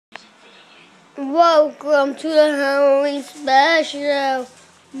Welcome to the Halloween special.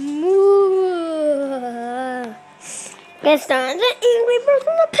 It's time the Angry Birds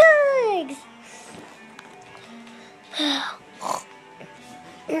and the Pigs.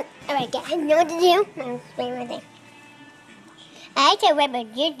 Alright, guys, I know what to do. I'll explain my thing. I tell Rabbit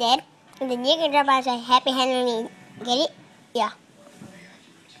you're dead, and then you can drop out and say Happy Halloween. Get it? Yeah.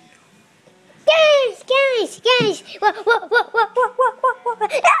 Guys!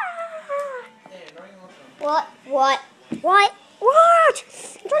 What? What?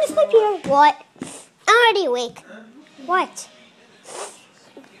 I'm trying to sleep here. What? I'm already awake. What?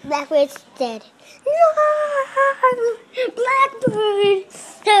 Blackbird's dead. No! Blackbird!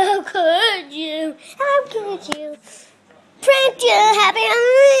 How could you? Prank you! Happy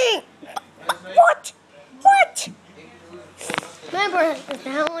Halloween! What? Remember, it's the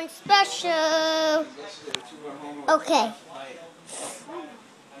Halloween special. Okay.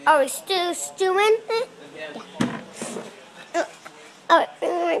 Are we still stewing? Yeah. Alright,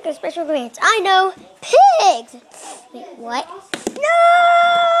 make a special ingredients. I know. Pigs! Wait, what?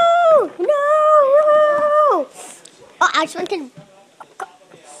 No! Oh, I just went to...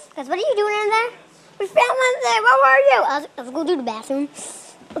 Guys, what are you doing in there? We found one there. Where were you? I was going to do the bathroom.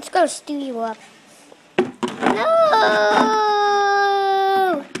 Let's go stew you up. No!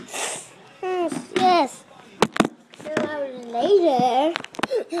 Yes. 2 hours later,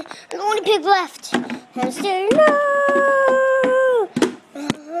 the only pig left. Hamster, no!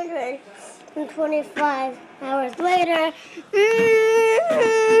 125 hours later.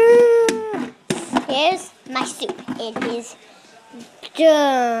 Here's my soup. It is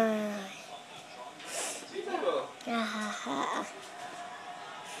done.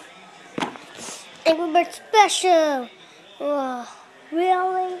 Angry Bird special. Oh,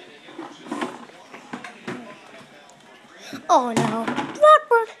 really? Oh no.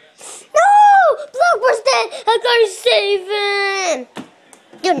 Blackbird. No! Blackbird's dead. I gotta save him.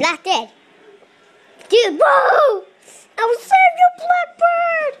 You're not dead. Dude, whoa! I will save you,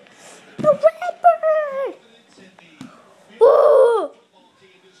 Blackbird. The Redbird. Whoa!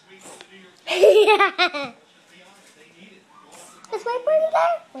 Yeah. Is Redbird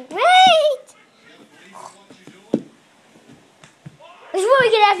there? Wait! This is where we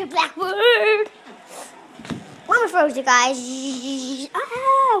get after Blackbird. I'm frozen, you guys.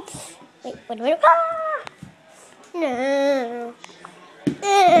 Oh! Wait. Ah! No.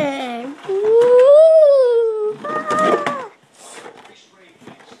 Ooh. Ah.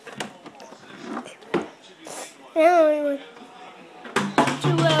 2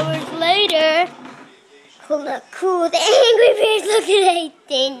 hours later. Look cool. The Angry Birds look at that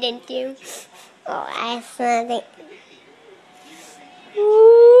thing, didn't you? Oh, I saw it.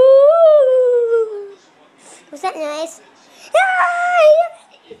 Was that nice?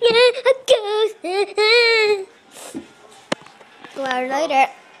 A ghost. 2 hours later,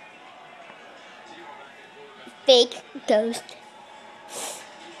 fake ghost.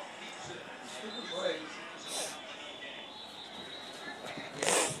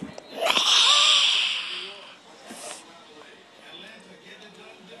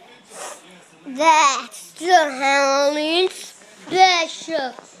 That's the Halloween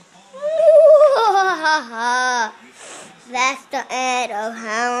special. That's the end of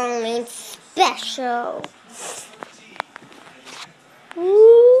Halloween special.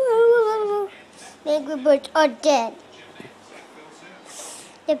 The Angry Birds are dead.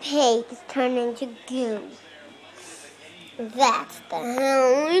 The pigs turned into goo. That's the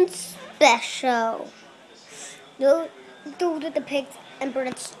Halloween special. Those are the pigs and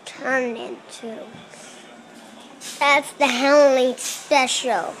birds turned into. That's the Halloween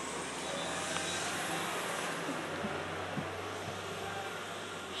special.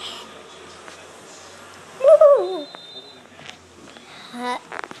 Woo!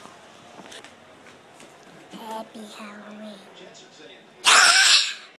 Happy Halloween.